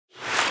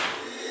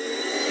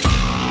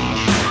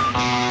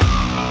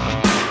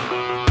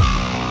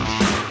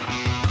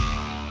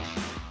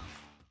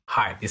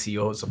This is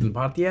your host, Swapnil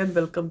Bhartiya, and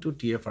welcome to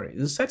TFiR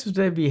Insights.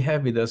 Today we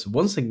have with us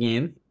once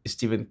again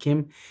Stephen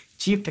Kim,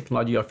 Chief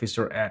Technology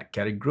Officer at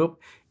Qarik Group.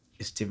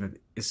 Stephen,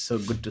 it's so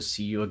good to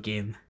see you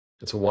again.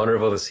 It's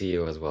wonderful to see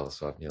you as well,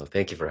 Swapnil.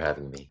 Thank you for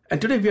having me. And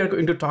today we are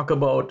going to talk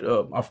about,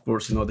 of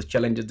course, the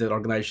challenges that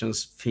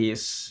organizations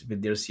face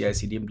with their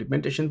CI/CD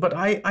implementation. But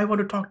I want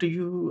to talk to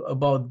you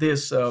about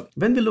this.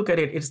 When we look at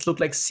it, it's look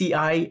like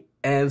CI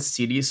and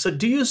CD. So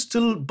do you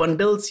still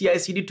bundle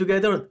CI/CD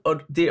together,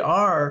 or they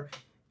are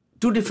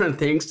two different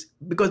things?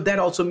 Because that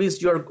also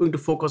means you are going to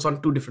focus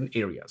on two different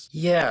areas.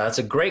 Yeah, that's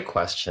a great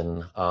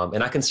question.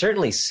 And I can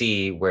certainly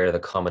see where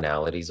the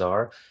commonalities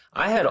are.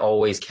 I had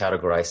always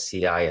categorized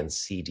CI and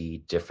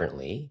CD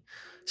differently,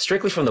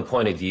 strictly from the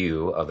point of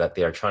view of that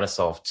they are trying to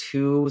solve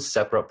two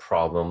separate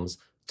problems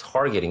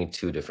targeting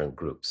two different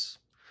groups.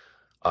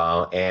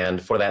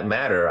 And for that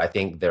matter, I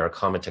think there are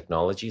common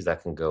technologies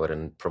that can go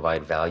and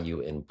provide value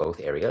in both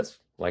areas,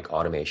 like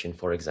automation,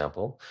 for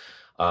example.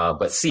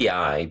 But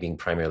CI being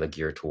primarily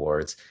geared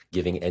towards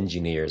giving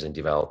engineers and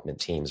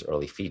development teams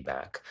early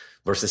feedback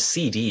versus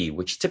CD,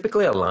 which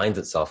typically aligns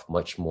itself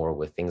much more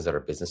with things that are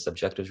business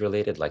objectives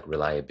related, like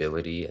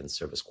reliability and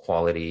service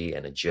quality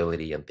and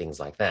agility and things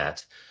like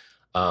that,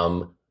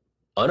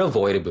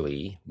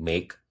 unavoidably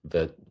make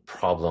the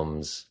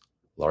problems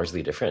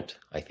largely different,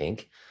 I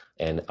think.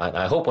 And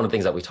I hope one of the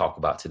things that we talk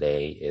about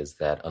today is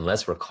that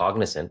unless we're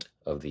cognizant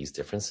of these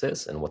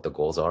differences and what the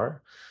goals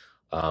are,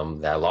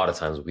 that a lot of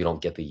times we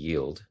don't get the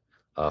yield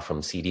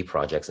from CD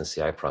projects and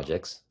CI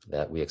projects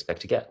that we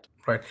expect to get.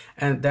 Right.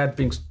 And that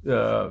brings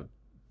to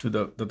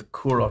the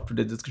core of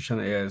today's discussion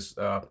is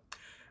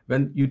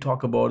when you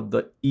talk about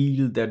the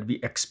yield that we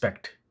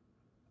expect,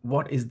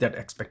 what is that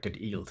expected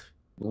yield?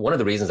 One of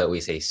the reasons that we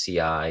say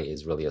CI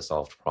is really a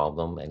solved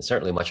problem, and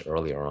certainly much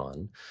earlier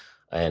on,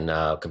 and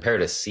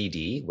compared to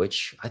CD,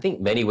 which I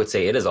think many would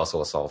say it is also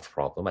a solved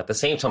problem. At the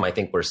same time, I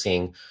think we're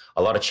seeing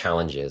a lot of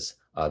challenges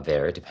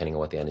there, depending on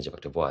what the end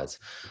objective was.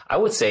 I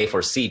would say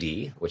for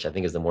CD, which I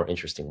think is the more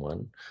interesting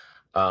one,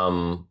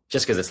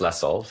 just because it's less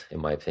solved, in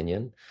my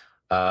opinion,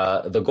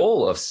 the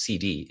goal of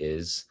CD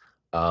is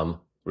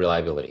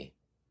reliability.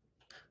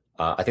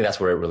 I think that's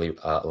where it really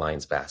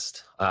aligns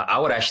best. I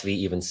would actually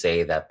even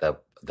say that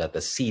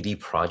the CD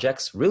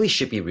projects really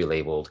should be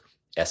relabeled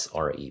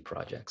SRE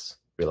projects,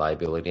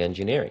 reliability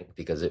engineering,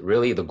 because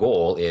the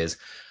goal is,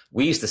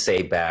 we used to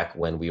say back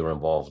when we were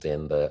involved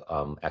in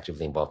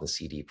actively involved in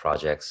CD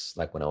projects,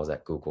 like when I was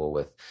at Google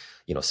with,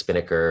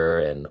 Spinnaker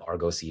and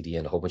Argo CD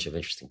and a whole bunch of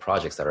interesting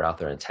projects that are out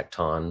there in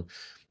Tecton,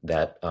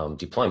 that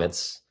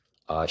deployments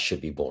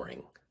should be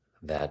boring,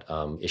 that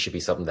it should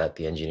be something that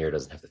the engineer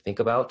doesn't have to think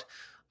about,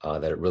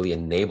 that it really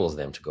enables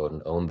them to go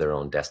and own their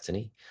own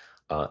destiny.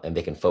 And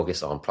they can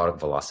focus on product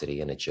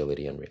velocity and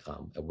agility, and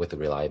with the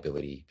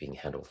reliability being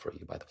handled for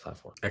you by the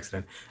platform.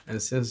 Excellent.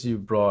 And since you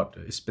brought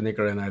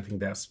Spinnaker, and I think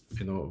that's,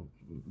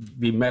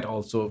 we met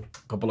also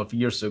a couple of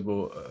years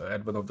ago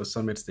at one of the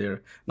summits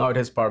there. Now it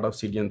is part of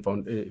CDN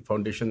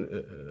Foundation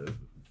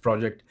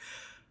project.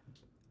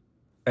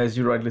 As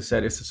you rightly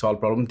said, it's a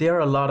solved problem. There are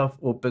a lot of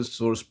open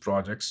source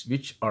projects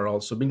which are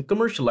also being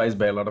commercialized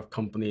by a lot of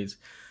companies.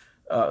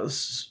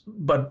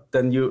 But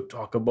then you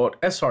talk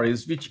about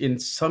SREs, which in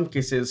some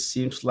cases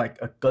seems like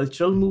a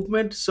cultural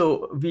movement.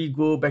 So we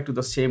go back to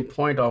the same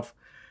point of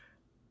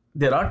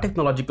there are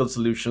technological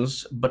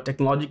solutions, but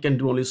technology can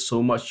do only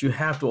so much. You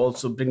have to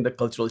also bring the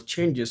cultural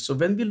changes. So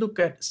when we look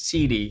at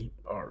CD,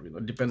 or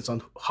depends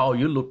on how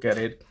you look at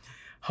it,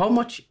 how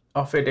much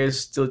of it is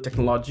still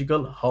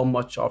technological, how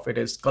much of it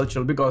is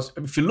cultural? Because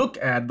if you look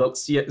at the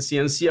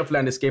CNCF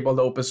landscape or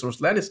the open source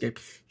landscape,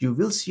 you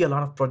will see a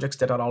lot of projects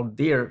that are out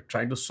there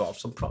trying to solve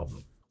some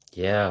problem.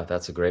 Yeah,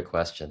 that's a great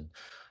question.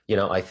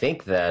 I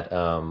think that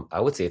I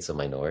would say it's a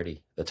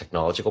minority. The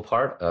technology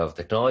part of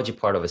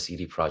a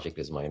CD project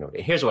is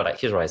minority. Here's why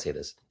I say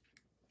this.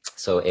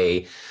 So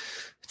a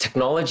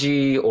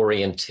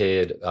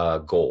technology-oriented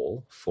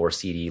goal for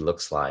CD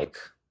looks like,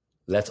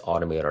 let's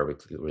automate our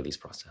release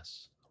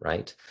process,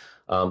 right?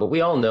 But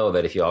we all know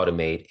that if you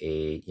automate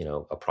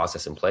a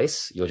process in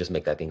place, you'll just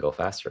make that thing go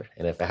faster.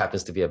 And if it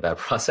happens to be a bad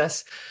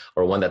process,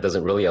 or one that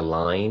doesn't really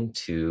align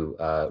to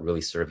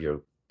really serve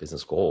your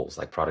business goals,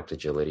 like product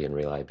agility and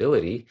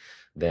reliability,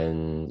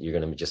 then you're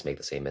going to just make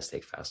the same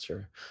mistake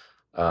faster.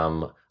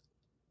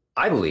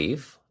 I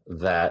believe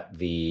that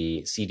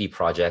the CD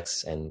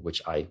projects, and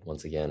which I,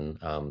 once again,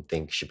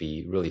 think should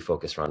be really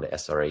focused around the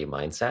SRE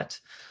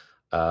mindset,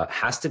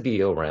 has to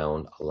be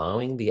around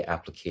allowing the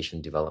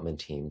application development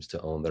teams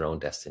to own their own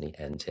destiny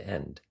end to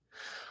end.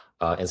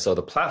 And so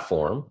the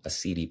platform, a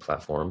CD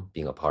platform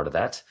being a part of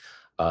that,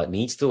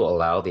 needs to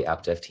allow the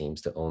app dev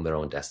teams to own their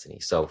own destiny.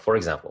 So for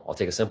example, I'll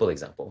take a simple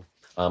example.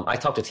 I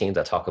talk to teams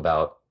that talk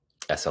about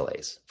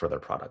SLAs for their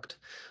product.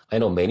 I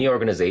know many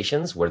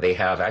organizations where they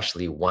have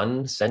actually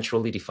one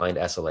centrally defined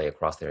SLA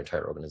across their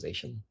entire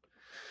organization.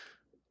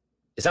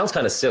 It sounds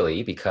kind of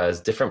silly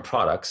because different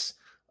products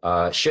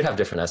should have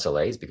different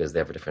SLAs because they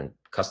have different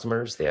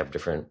customers, they have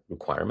different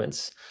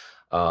requirements.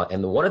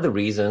 And one of the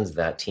reasons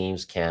that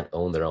teams can't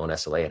own their own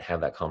SLA and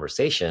have that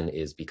conversation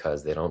is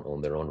because they don't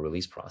own their own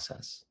release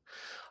process.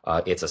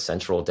 It's a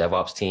central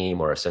DevOps team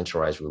or a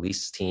centralized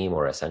release team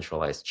or a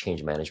centralized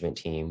change management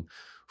team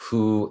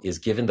who is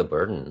given the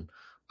burden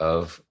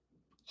of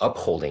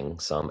upholding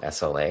some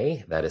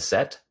SLA that is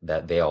set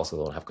that they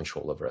also don't have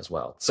control over as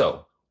well.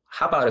 So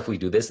how about if we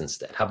do this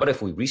instead? How about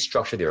if we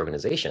restructure the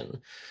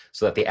organization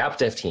so that the app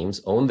dev teams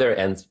own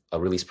their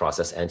release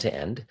process end to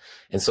end?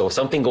 And so if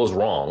something goes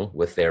wrong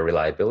with their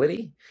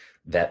reliability,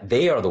 that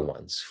they are the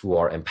ones who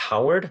are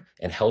empowered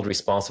and held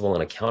responsible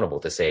and accountable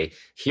to say,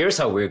 here's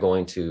how we're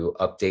going to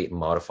update and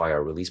modify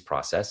our release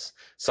process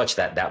such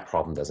that that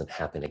problem doesn't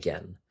happen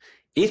again.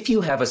 If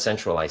you have a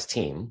centralized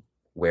team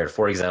where,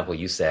 for example,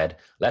 you said,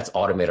 let's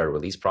automate our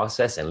release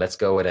process and let's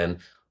go ahead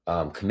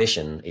and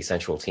commission a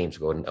central team to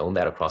go and own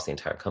that across the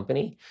entire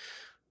company,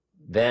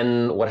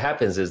 then what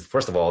happens is,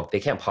 first of all, they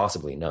can't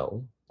possibly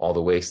know all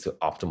the ways to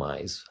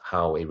optimize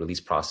how a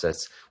release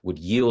process would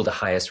yield the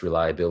highest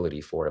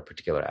reliability for a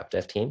particular app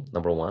dev team,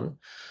 number one.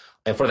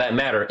 And for that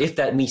matter, if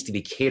that needs to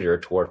be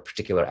catered toward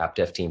particular app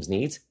dev team's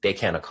needs, they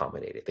can't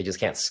accommodate it. They just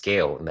can't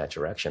scale in that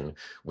direction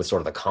with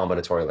sort of the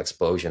combinatorial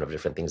explosion of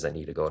different things that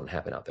need to go and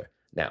happen out there.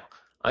 Now,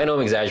 I know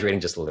I'm exaggerating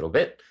just a little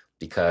bit,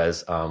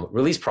 because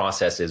release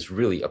process is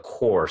really a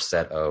core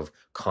set of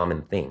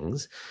common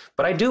things.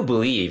 But I do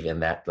believe in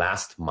that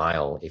last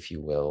mile, if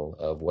you will,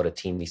 of what a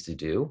team needs to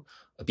do,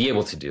 be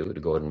able to do to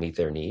go and meet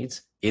their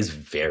needs is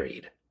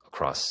varied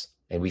across.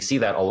 And we see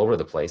that all over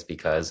the place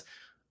because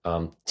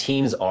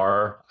teams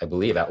are, I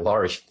believe, at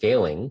large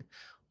failing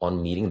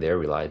on meeting their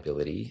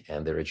reliability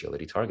and their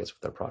agility targets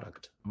with their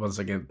product. Once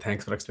again,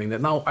 thanks for explaining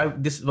that. Now,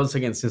 once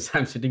again, since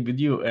I'm sitting with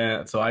you,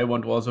 so I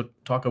want to also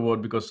talk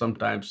about, because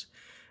sometimes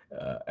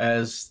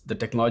as the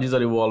technologies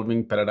are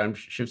evolving, paradigm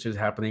shifts is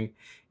happening,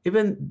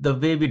 even the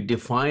way we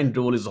define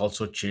role is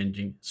also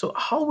changing. So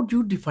how would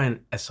you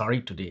define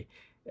SRE today,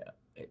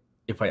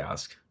 if I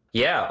ask?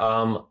 Yeah,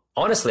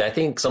 honestly, I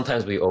think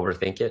sometimes we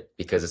overthink it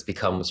because it's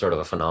become sort of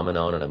a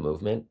phenomenon and a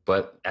movement.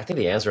 But I think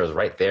the answer is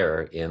right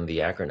there in the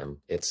acronym.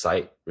 It's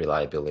Site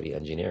Reliability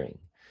Engineering.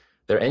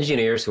 They're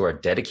engineers who are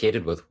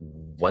dedicated with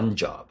one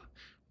job,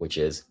 which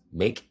is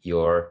make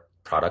your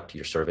product,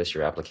 your service,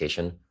 your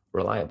application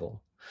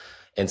reliable.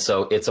 And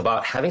so it's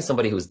about having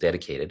somebody who's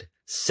dedicated,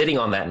 sitting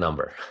on that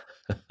number,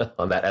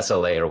 on that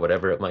SLA or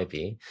whatever it might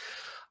be.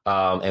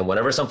 And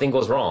whenever something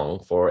goes wrong,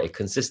 for a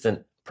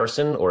consistent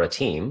person or a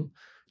team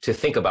to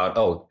think about,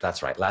 oh,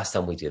 that's right, last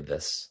time we did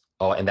this.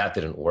 Oh, and that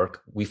didn't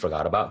work. We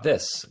forgot about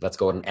this. Let's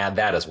go ahead and add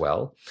that as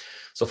well.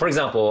 So for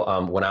example,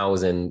 when I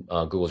was in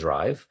Google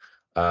Drive,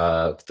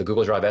 the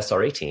Google Drive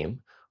SRE team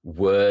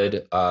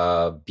would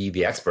be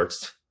the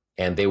experts,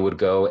 and they would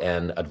go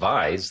and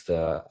advise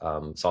the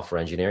software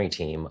engineering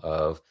team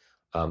of,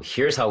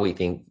 here's how we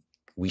think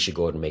we should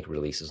go ahead and make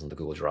releases on the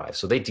Google Drive.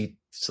 So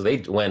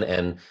they went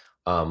and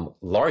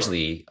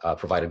largely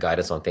provided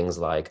guidance on things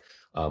like,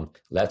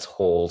 let's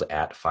hold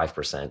at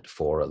 5%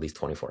 for at least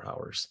 24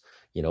 hours.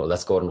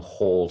 Let's go ahead and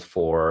hold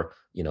for,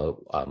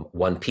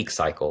 one peak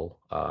cycle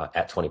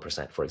at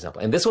 20%, for example.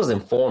 And this was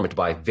informed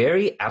by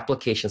very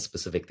application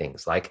specific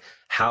things, like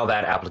how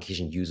that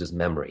application uses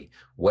memory,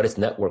 what its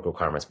network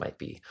requirements might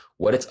be,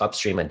 what its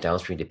upstream and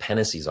downstream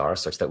dependencies are,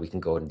 such that we can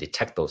go and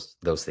detect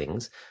those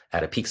things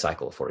at a peak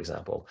cycle, for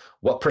example.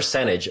 What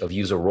percentage of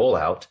user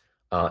rollout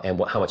and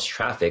how much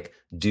traffic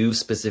do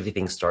specific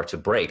things start to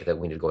break that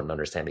we need to go and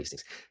understand these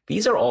things.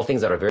 These are all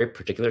things that are very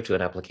particular to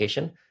an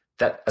application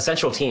that a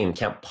central team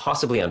can't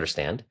possibly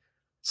understand.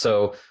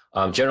 So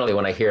generally,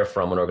 when I hear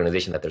from an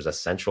organization that there's a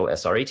central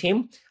SRE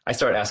team, I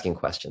start asking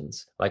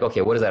questions like,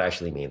 okay, what does that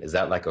actually mean? Is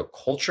that like a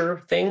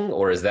culture thing,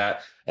 or is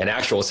that an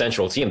actual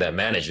central team that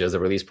manages the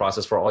release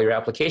process for all your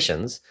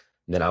applications?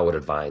 Then I would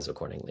advise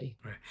accordingly.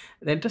 Right.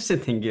 The interesting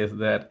thing is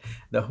that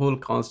the whole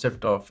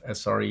concept of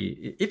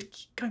SRE, it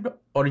kind of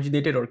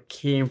originated or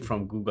came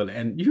from Google,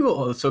 and you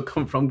also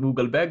come from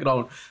Google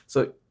background.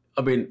 So,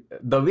 I mean,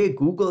 the way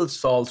Google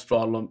solves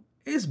problem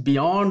is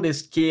beyond the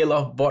scale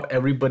of what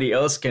everybody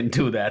else can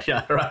do that,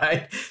 yeah,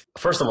 right?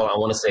 First of all, I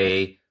want to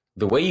say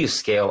the way you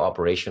scale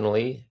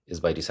operationally is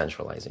by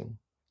decentralizing,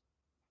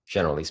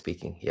 generally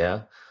speaking,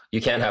 yeah?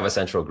 You can't have a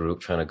central group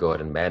trying to go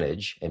ahead and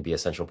manage and be a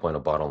central point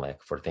of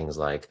bottleneck for things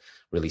like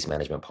release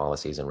management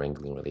policies and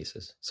wrangling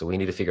releases. So we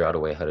need to figure out a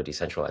way how to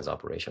decentralize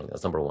operationally.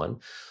 That's number one.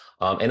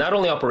 And not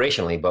only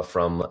operationally, but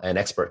from an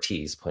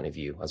expertise point of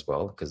view as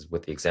well, because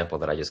with the example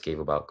that I just gave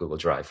about Google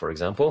Drive, for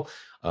example,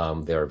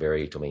 they are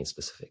very domain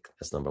specific.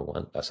 That's number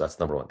one. So that's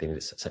number one. They need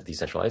to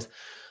decentralize.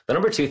 The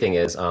number two thing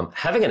is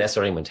having an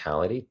SRE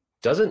mentality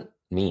doesn't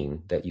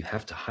mean that you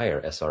have to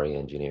hire SRE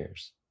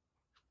engineers.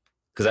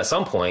 Because at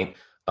some point,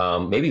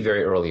 maybe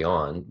very early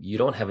on, you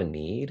don't have a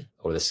need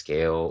or the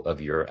scale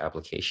of your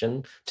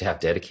application to have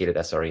dedicated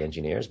SRE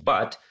engineers,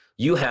 but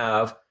you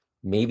have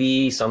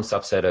maybe some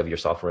subset of your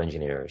software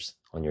engineers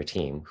on your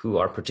team who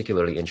are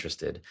particularly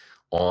interested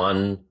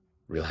on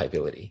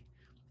reliability.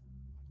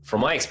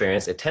 From my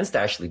experience, it tends to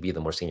actually be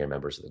the more senior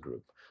members of the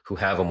group who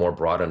have a more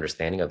broad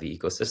understanding of the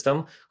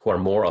ecosystem, who are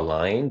more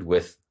aligned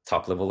with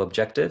top level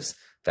objectives,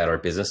 that are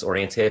business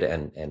oriented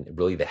and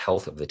really the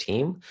health of the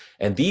team.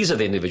 And these are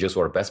the individuals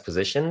who are best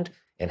positioned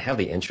and have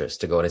the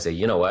interest to go in and say,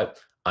 you know what,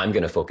 I'm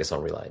going to focus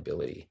on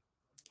reliability.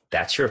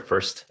 That's your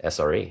first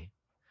SRE.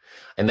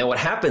 And then what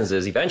happens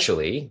is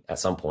eventually, at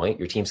some point,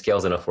 your team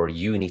scales enough where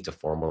you need to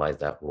formalize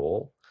that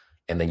role.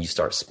 And then you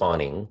start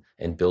spawning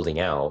and building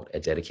out a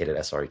dedicated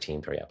SRE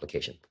team for your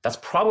application. That's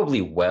probably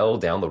well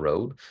down the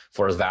road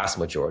for a vast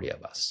majority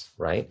of us,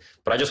 right?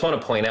 But I just want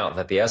to point out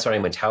that the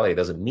SRE mentality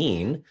doesn't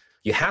mean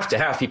you have to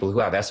have people who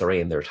have SRE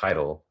in their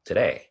title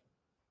today.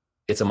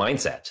 It's a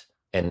mindset,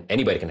 and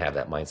anybody can have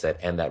that mindset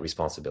and that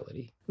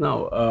responsibility.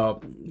 Now,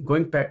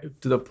 going back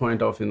to the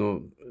point of,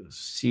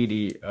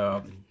 CD,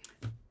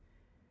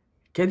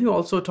 can you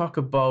also talk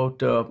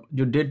about,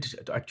 you did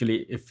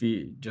actually, if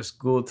we just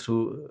go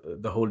through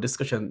the whole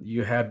discussion,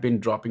 you have been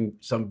dropping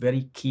some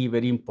very key,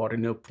 very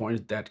important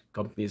points that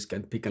companies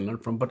can pick and learn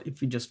from. But if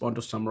we just want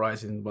to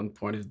summarize in one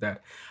point is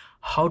that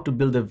how to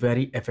build a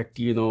very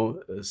effective,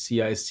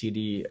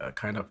 CI/CD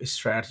kind of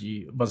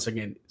strategy. Once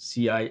again,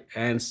 CI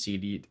and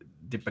CD,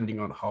 depending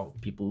on how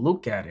people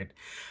look at it.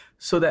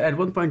 So that at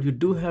one point you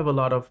do have a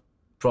lot of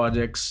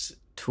projects,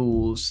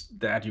 tools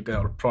that you can,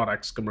 or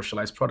products,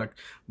 commercialized product.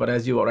 But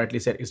as you rightly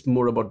said, it's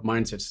more about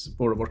mindsets, it's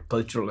more about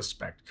cultural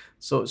aspect.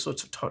 So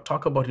to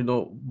talk about,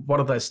 what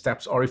are the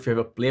steps, or if you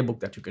have a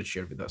playbook that you can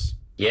share with us?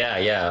 Yeah.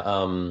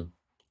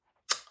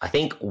 I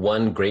think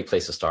one great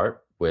place to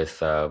start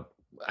with,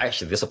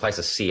 actually, this applies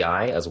to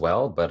CI as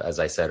well. But as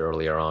I said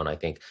earlier on, I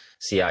think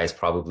CI is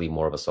probably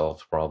more of a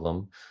solved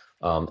problem.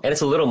 And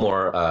it's a little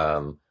more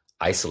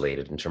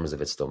isolated in terms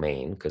of its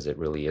domain, because it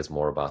really is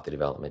more about the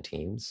development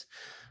teams.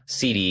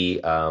 CD,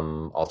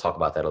 I'll talk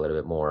about that a little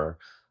bit more.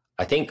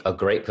 I think a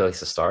great place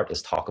to start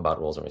is talk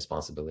about roles and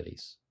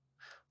responsibilities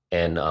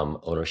and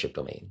ownership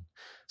domain.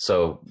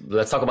 So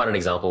let's talk about an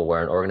example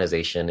where an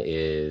organization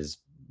is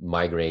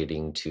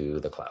migrating to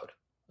the cloud,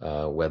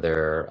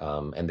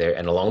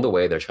 and along the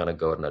way, they're trying to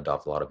go and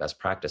adopt a lot of best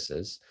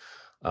practices.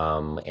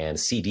 And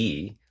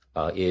CD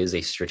is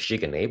a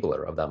strategic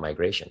enabler of that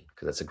migration,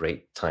 because it's a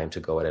great time to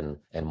go ahead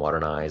and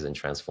modernize and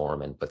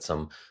transform and put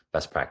some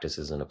best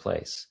practices into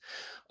place.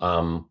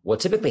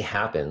 What typically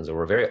happens,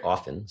 or very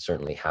often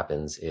certainly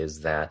happens,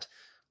 is that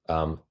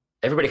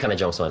everybody kind of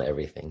jumps on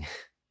everything.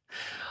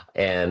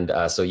 And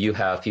so you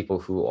have people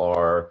who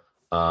are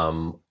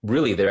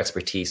really, their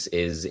expertise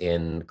is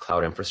in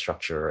cloud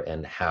infrastructure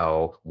and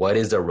what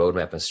is their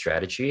roadmap and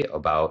strategy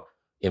about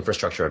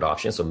infrastructure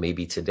adoption. So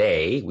maybe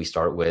today we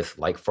start with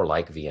like for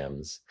like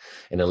VMs,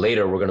 and then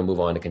later we're going to move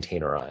on to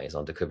containerize,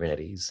 onto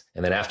Kubernetes.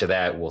 And then after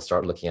that, we'll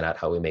start looking at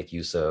how we make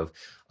use of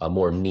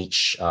more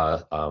niche,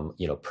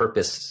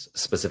 purpose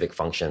specific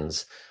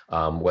functions,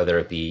 whether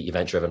it be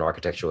event driven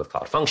architecture with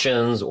cloud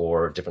functions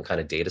or different kind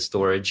of data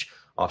storage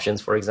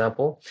options, for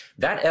example.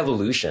 That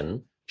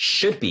evolution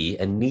should be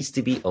and needs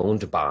to be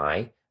owned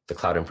by the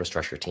cloud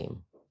infrastructure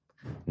team.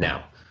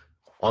 Now,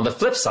 on the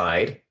flip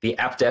side, the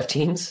app dev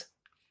teams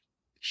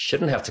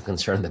shouldn't have to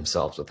concern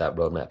themselves with that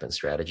roadmap and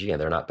strategy,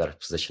 and they're not better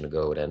positioned to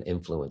go and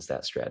influence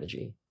that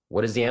strategy.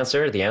 What is the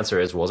answer? The answer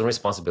is roles and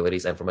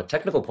responsibilities, and from a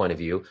technical point of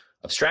view,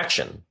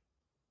 abstraction.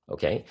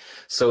 Okay,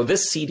 so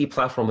this CD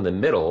platform in the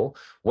middle,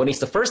 what needs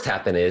to first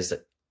happen is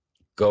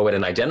go in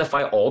and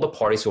identify all the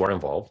parties who are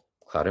involved: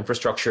 cloud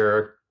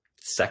infrastructure,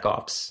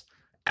 SecOps,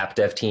 app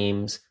dev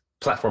teams,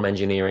 platform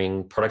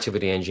engineering,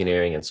 productivity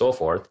engineering, and so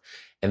forth,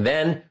 and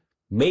then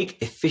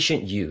make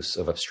efficient use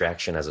of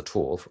abstraction as a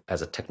tool,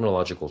 as a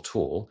technological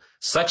tool,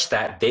 such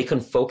that they can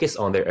focus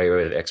on their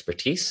area of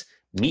expertise,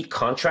 meet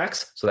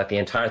contracts, so that the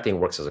entire thing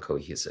works as a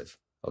cohesive.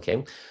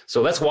 Okay,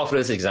 so let's walk through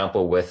this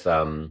example with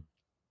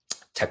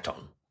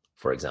Tekton,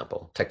 for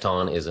example.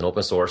 Tekton is an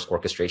open source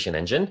orchestration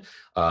engine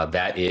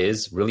that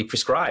is really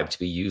prescribed to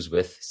be used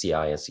with CI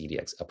and CD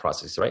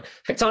processes, right?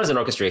 Tekton is an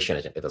orchestration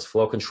engine. It does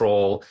flow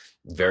control,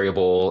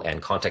 variable,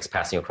 and context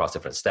passing across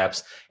different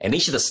steps. And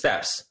each of the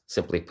steps,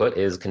 simply put,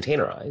 is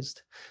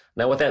containerized.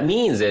 Now, what that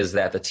means is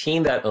that the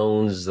team that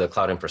owns the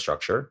cloud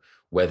infrastructure,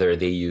 whether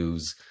they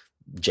use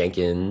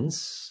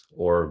Jenkins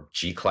or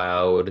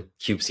gcloud,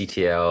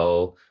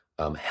 kubectl,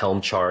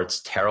 Helm charts,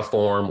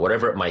 Terraform,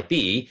 whatever it might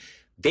be,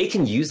 they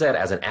can use that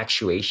as an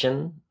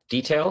actuation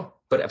detail,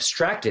 but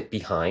abstract it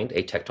behind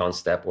a Tekton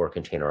step or a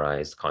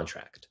containerized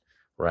contract,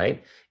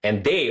 right?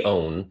 And they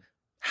own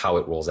how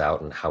it rolls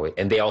out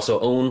and they also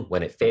own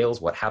when it fails,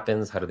 what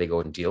happens, how do they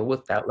go and deal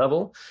with that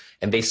level?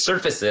 And they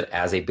surface it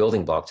as a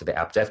building block to the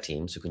app dev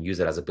teams who can use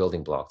it as a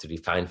building block to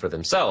define for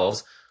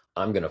themselves,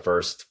 I'm going to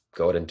first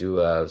go ahead and do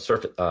a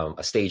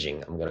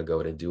staging. I'm going to go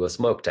ahead and do a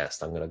smoke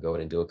test. I'm going to go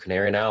ahead and do a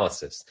canary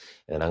analysis.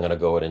 And I'm going to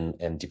go ahead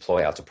and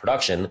deploy out to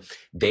production.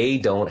 They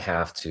don't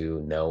have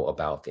to know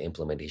about the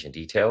implementation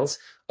details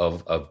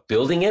of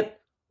building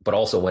it, but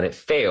also when it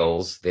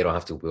fails, they don't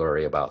have to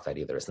worry about that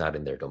either. It's not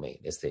in their domain.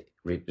 It's the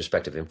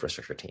respective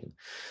infrastructure team.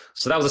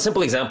 So that was a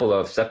simple example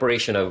of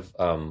separation of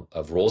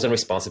roles and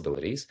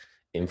responsibilities.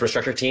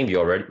 Infrastructure team,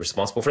 you're already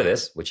responsible for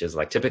this, which is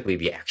like typically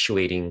the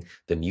actuating,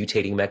 the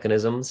mutating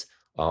mechanisms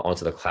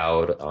onto the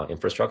cloud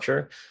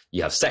infrastructure.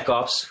 You have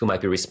SecOps, who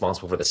might be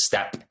responsible for the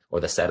step or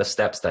the set of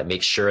steps that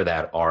make sure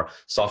that our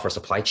software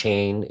supply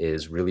chain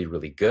is really,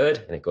 really good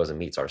and it goes and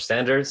meets our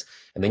standards.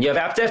 And then you have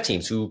app dev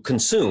teams who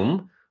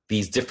consume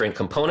these different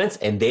components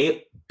and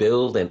they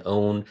build and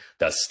own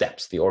the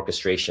steps, the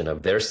orchestration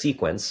of their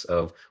sequence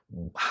of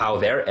how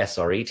their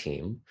SRE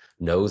team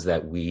knows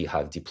that we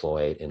have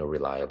deployed in a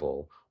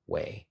reliable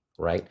way,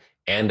 right?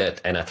 And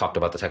I talked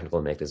about the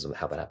technical mechanism,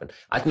 how that happened.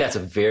 I think that's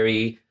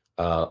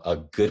a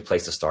good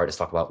place to start is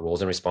talk about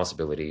roles and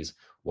responsibilities.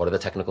 What are the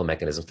technical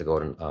mechanisms to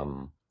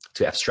go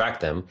to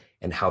abstract them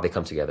and how they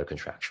come together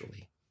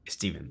contractually?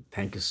 Stephen,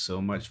 thank you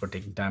so much for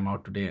taking time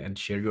out today and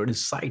share your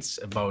insights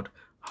about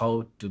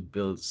how to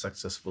build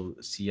successful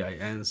CI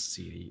and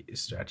CD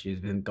strategies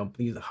within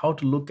companies, how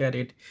to look at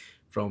it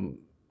from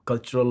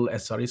cultural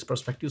SRE's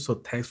perspective. So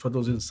thanks for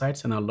those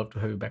insights, and I'd love to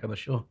have you back on the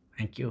show.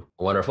 Thank you.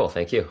 Wonderful.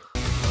 Thank you.